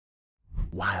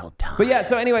Wild time. But yeah,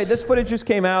 so anyway, this footage just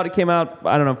came out. It came out,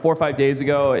 I don't know, 4 or 5 days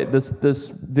ago. This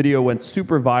video went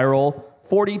super viral.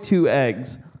 42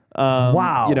 eggs,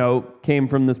 Wow. Came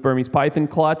from this Burmese python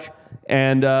clutch,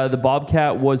 and the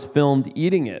bobcat was filmed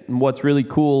eating it. And what's really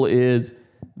cool is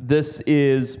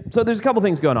so there's a couple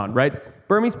things going on, right?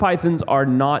 Burmese pythons are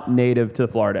not native to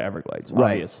Florida Everglades,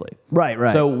 obviously. Right.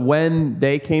 So when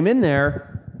they came in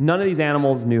there, none of these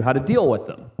animals knew how to deal with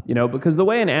them. Because the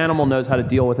way an animal knows how to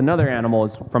deal with another animal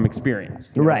is from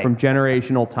experience. Right. From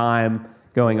generational time,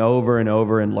 going over and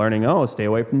over and learning, stay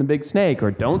away from the big snake,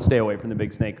 or don't stay away from the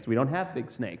big snake because we don't have big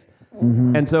snakes.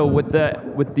 Mm-hmm. And so with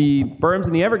the berms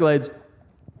in the Everglades,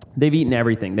 they've eaten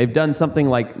everything. They've done something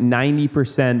like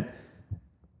 90%,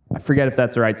 I forget if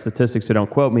that's the right statistic, so don't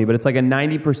quote me, but it's like a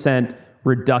 90%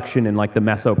 reduction in like the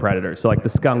mesopredators. So like the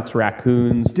skunks,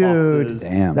 raccoons, foxes.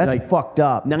 Damn. That's like fucked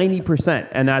up. 90%.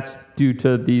 And that's due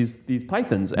to these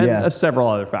pythons and several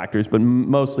other factors, but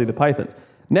mostly the pythons.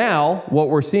 Now, what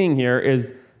we're seeing here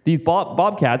is these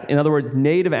bobcats, in other words,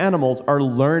 native animals, are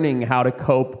learning how to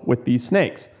cope with these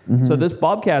snakes. Mm-hmm. So this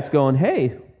bobcat's going,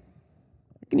 hey,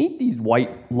 I can eat these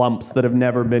white lumps that have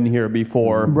never been here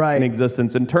before in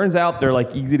existence. And turns out they're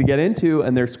like easy to get into,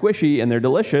 and they're squishy, and they're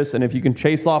delicious. And if you can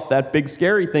chase off that big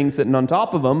scary thing sitting on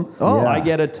top of them, I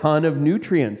get a ton of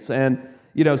nutrients. And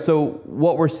so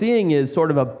what we're seeing is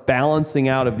sort of a balancing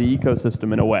out of the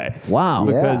ecosystem in a way. Wow.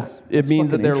 Because it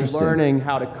means that they're learning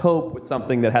how to cope with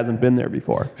something that hasn't been there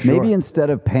before. Maybe instead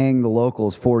of paying the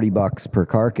locals $40 per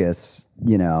carcass,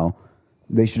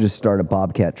 they should just start a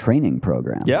bobcat training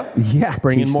program. Yep. Yeah.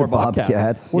 Bring in Teach more the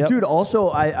bobcats. Well, dude, also,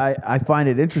 I find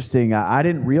it interesting. I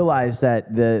didn't realize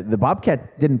that the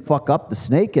bobcat didn't fuck up the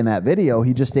snake in that video.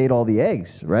 He just ate all the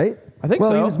eggs, right? I think so.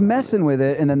 Well, he was messing with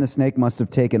it, and then the snake must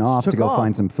have taken off to go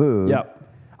find some food. Yep.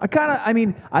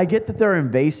 I get that they're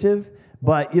invasive,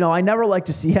 but, I never like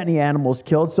to see any animals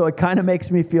killed, so it kind of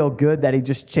makes me feel good that he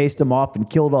just chased them off and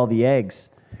killed all the eggs.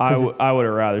 I would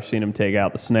have rather seen him take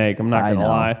out the snake. I'm not going to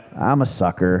lie. I'm a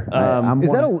sucker.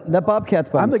 That bobcat's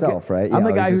by himself, right? I'm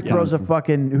the guy who throws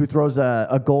throws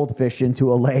a goldfish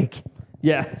into a lake.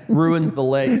 Yeah, ruins the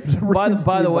lake.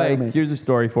 By the way, here's a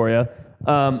story for you.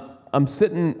 I'm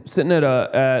sitting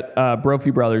at Brophy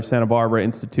Brothers Santa Barbara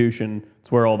Institution.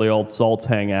 It's where all the old salts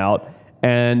hang out.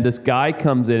 And this guy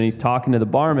comes in, and he's talking to the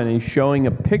barman, and he's showing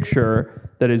a picture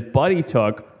that his buddy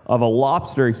took of a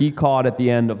lobster he caught at the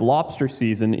end of lobster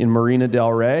season in Marina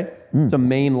del Rey. It's a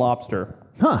Maine lobster.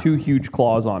 2 huge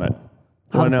claws on it.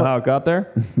 Want to know how it got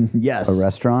there? Yes. A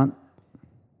restaurant?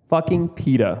 Fucking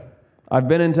PETA. I've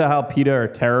been into how PETA are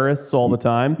terrorists all the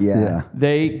time. Yeah.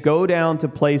 They go down to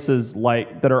places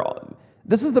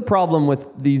this is the problem with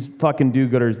these fucking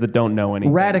do-gooders that don't know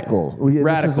anything. Radicals.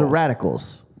 This is the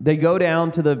radicals. They go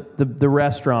down to the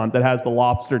restaurant that has the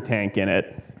lobster tank in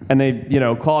it, and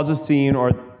they, cause a scene,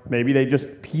 or maybe they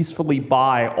just peacefully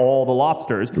buy all the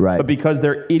lobsters. Right. But because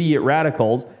they're idiot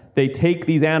radicals, they take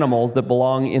these animals that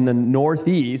belong in the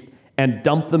Northeast and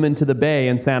dump them into the bay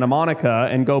in Santa Monica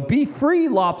and go, be free,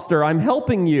 lobster, I'm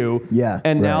helping you. Yeah.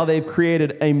 And now they've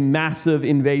created a massive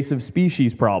invasive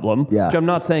species problem, Yeah. which I'm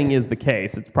not saying is the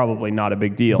case. It's probably not a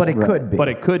big deal. But it could be. But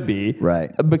it could be.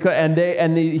 Right. And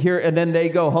then they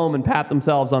go home and pat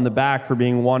themselves on the back for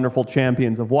being wonderful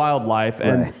champions of wildlife.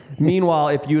 And meanwhile,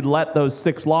 if you'd let those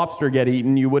 6 lobster get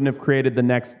eaten, you wouldn't have created the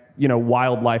next,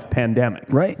 wildlife pandemic.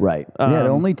 Right. Yeah, it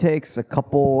only takes a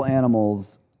couple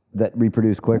animals that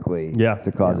reproduce quickly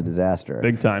to cause a disaster.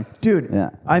 Big time. Dude,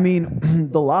 I mean,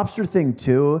 the lobster thing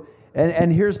too,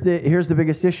 and here's the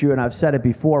biggest issue, and I've said it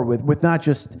before with not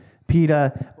just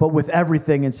PETA, but with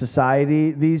everything in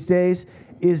society these days,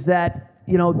 is that,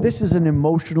 this is an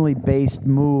emotionally based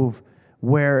move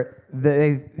where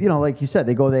they, like you said,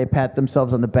 they pat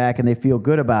themselves on the back and they feel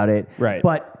good about it. Right.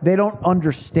 But they don't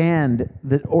understand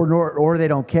that, or they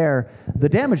don't care the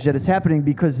damage that is happening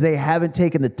because they haven't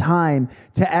taken the time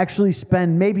to actually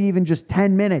spend maybe even just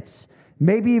 10 minutes,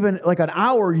 maybe even like an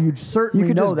hour. You'd certainly You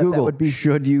could know just that Google, would be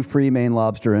should you free Maine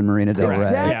lobster in Marina del Rey?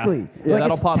 exactly. Yeah, Like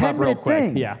that'll it's pop a up real 10-minute quick.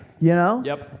 thing. Yeah.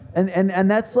 Yep. And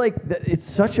that's like, it's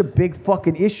such a big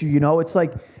fucking issue. It's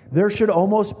like, there should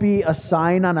almost be a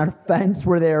sign on a fence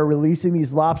where they are releasing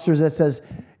these lobsters that says,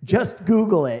 just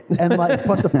Google it and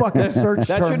put the fucking search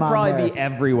term on That should probably there. be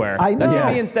everywhere. I know. That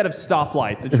should be instead of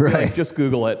stoplights. It should be like, just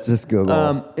Google it. Just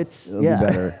Google. It'll be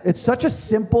better. It's such a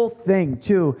simple thing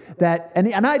too that,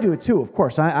 and I do it too. Of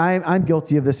course, I'm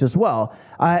guilty of this as well.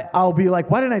 I'll be like,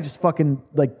 why didn't I just fucking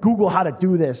Google how to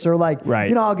do this, or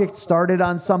I'll get started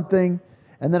on something,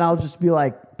 and then I'll just be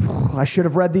like, I should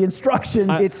have read the instructions.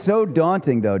 It's so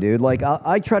daunting though, dude.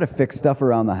 I try to fix stuff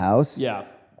around the house. Yeah.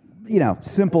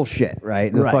 simple shit,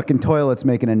 right? The Right. fucking toilet's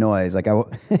making a noise. Like I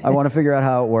want to figure out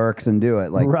how it works and do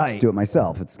it. Like Right. just do it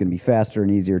myself. It's going to be faster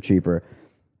and easier, cheaper.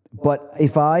 But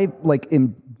if I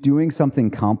am doing something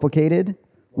complicated,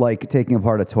 like taking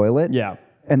apart a toilet, Yeah.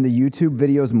 and the YouTube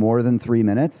video is more than 3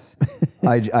 minutes,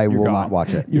 I will gone. not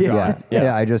watch it. You're yeah. gone. Yeah.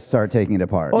 Yeah, I just start taking it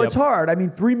apart. Oh, it's hard. I mean,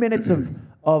 3 minutes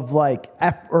of like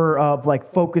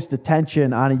focused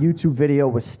attention on a YouTube video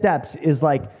with steps is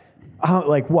like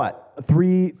what?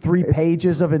 Three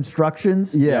pages of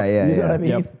instructions? Yeah, yeah, You know yeah. what I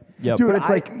mean? Yep. Dude, it's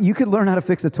like you could learn how to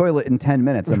fix a toilet in 10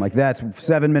 minutes. I'm like, that's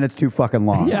 7 minutes too fucking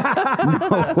long.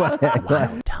 No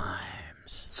way.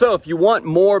 So if you want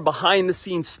more behind the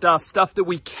scenes stuff that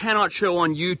we cannot show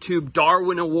on YouTube,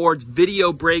 Darwin Awards,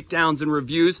 video breakdowns and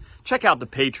reviews, check out the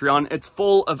Patreon. It's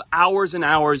full of hours and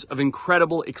hours of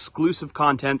incredible exclusive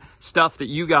content, stuff that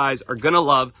you guys are gonna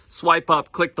love. Swipe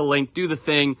up, click the link, do the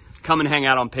thing, come and hang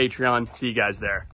out on Patreon. See you guys there.